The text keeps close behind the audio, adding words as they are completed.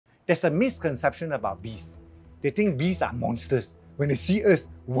There's a misconception about bees. They think bees are monsters. When they see us,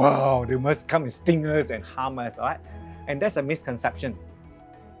 wow, they must come and sting us and harm us, all right? And that's a misconception.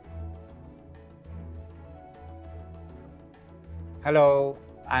 Hello,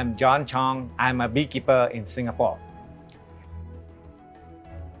 I'm Chong. I'm a beekeeper in Singapore.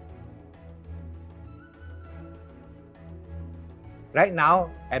 Right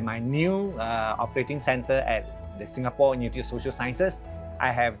now, at my new operating center at the Singapore University of Social Sciences, I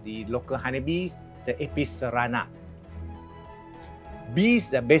have the local honeybees, the Apis cerana. Bees,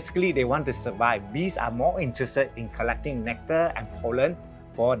 basically, they want to survive. Bees are more interested in collecting nectar and pollen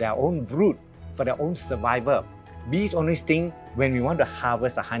for their own brood, for their own survival. Bees only sting when we want to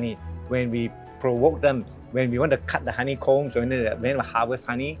harvest the honey, when we provoke them, when we want to cut the honeycombs, when we harvest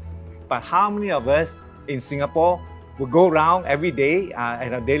honey. But how many of us in Singapore will go around every day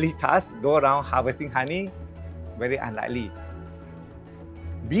at a daily task, go around harvesting honey? Very unlikely.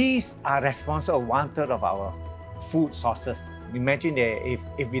 Bees are responsible for 1/3 of our food sources. Imagine that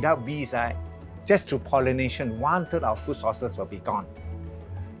if without bees, just through pollination, 1/3 of our food sources will be gone.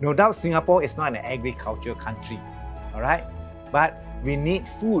 No doubt Singapore is not an agricultural country, all right? But we need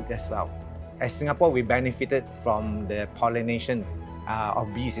food as well. As Singapore, we benefited from the pollination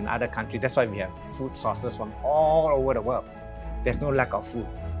of bees in other countries. That's why we have food sources from all over the world. There's no lack of food.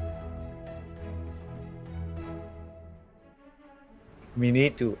 We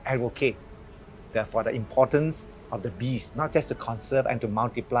need to advocate for the importance of the bees, not just to conserve and to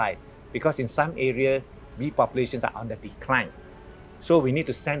multiply, because in some areas, bee populations are on the decline. So we need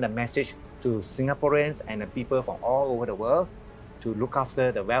to send a message to Singaporeans and the people from all over the world to look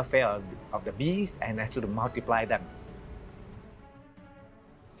after the welfare of the bees and actually to multiply them.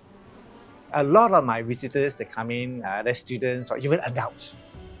 A lot of my visitors, they come in, they're students or even adults,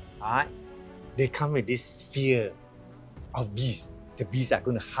 they come with this fear of bees. The bees are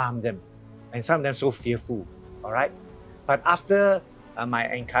going to harm them. And some of them so fearful, all right? But after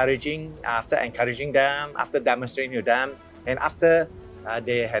encouraging them, after demonstrating to them, and after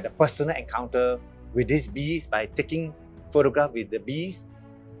they had a personal encounter with these bees by taking photographs with the bees,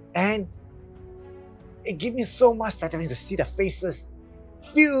 and it gave me so much satisfaction to see the faces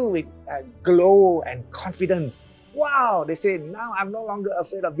filled with glow and confidence. Wow, they say, now I'm no longer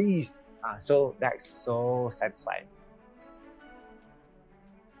afraid of bees. So that's so satisfying.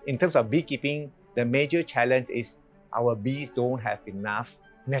 In terms of beekeeping, the major challenge is our bees don't have enough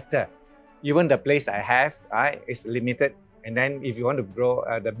nectar. Even the place I have is limited. And then if you want to grow,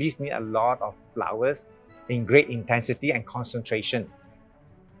 the bees need a lot of flowers in great intensity and concentration.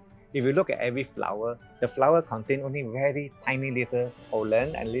 If you look at every flower, the flower contains only very tiny little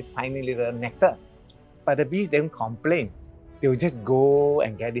pollen and tiny little nectar. But the bees don't complain. They will just go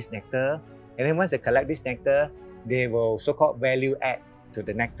and get this nectar. And then once they collect this nectar, they will so-called value add to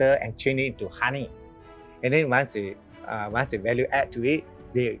the nectar and change it into honey. And then once they value add to it,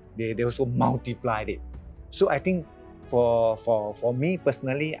 they also multiply it. So I think for me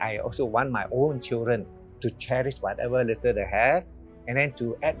personally, I also want my own children to cherish whatever little they have, and then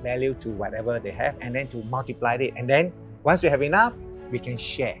to add value to whatever they have, and then to multiply it. And then once we have enough, we can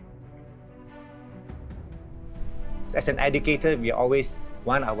share. So as an educator, we always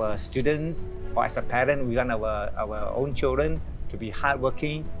want our students, or as a parent, we want our own children to be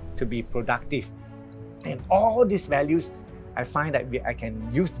hardworking, to be productive. And all these values, I find that I can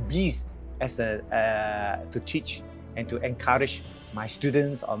use bees as to teach and to encourage my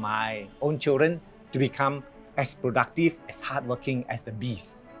students or my own children to become as productive, as hardworking as the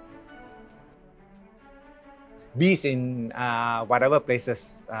bees. Bees in whatever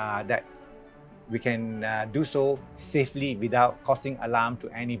places that we can do so safely without causing alarm to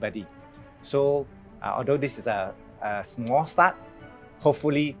anybody. So although this is a small start,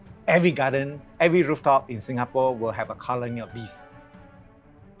 hopefully every garden, every rooftop in Singapore will have a colony of bees.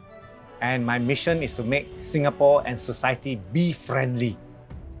 And my mission is to make Singapore and society bee-friendly.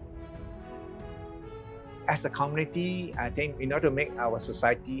 As a community, I think in order to make our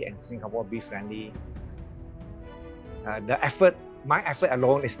society and Singapore bee-friendly, my effort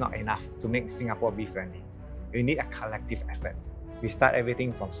alone is not enough to make Singapore bee-friendly. We need a collective effort. We start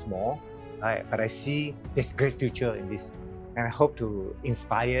everything from small, but I see there's great future in this. And I hope to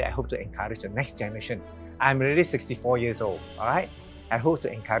inspire, I hope to encourage the next generation. I'm already 64 years old, all right? I hope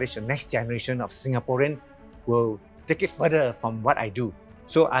to encourage the next generation of Singaporeans will take it further from what I do.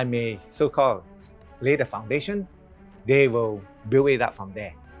 So I may so-called lay the foundation, they will build it up from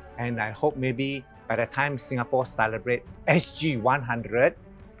there. And I hope maybe by the time Singapore celebrates SG 100,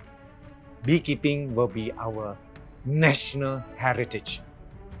 beekeeping will be our national heritage.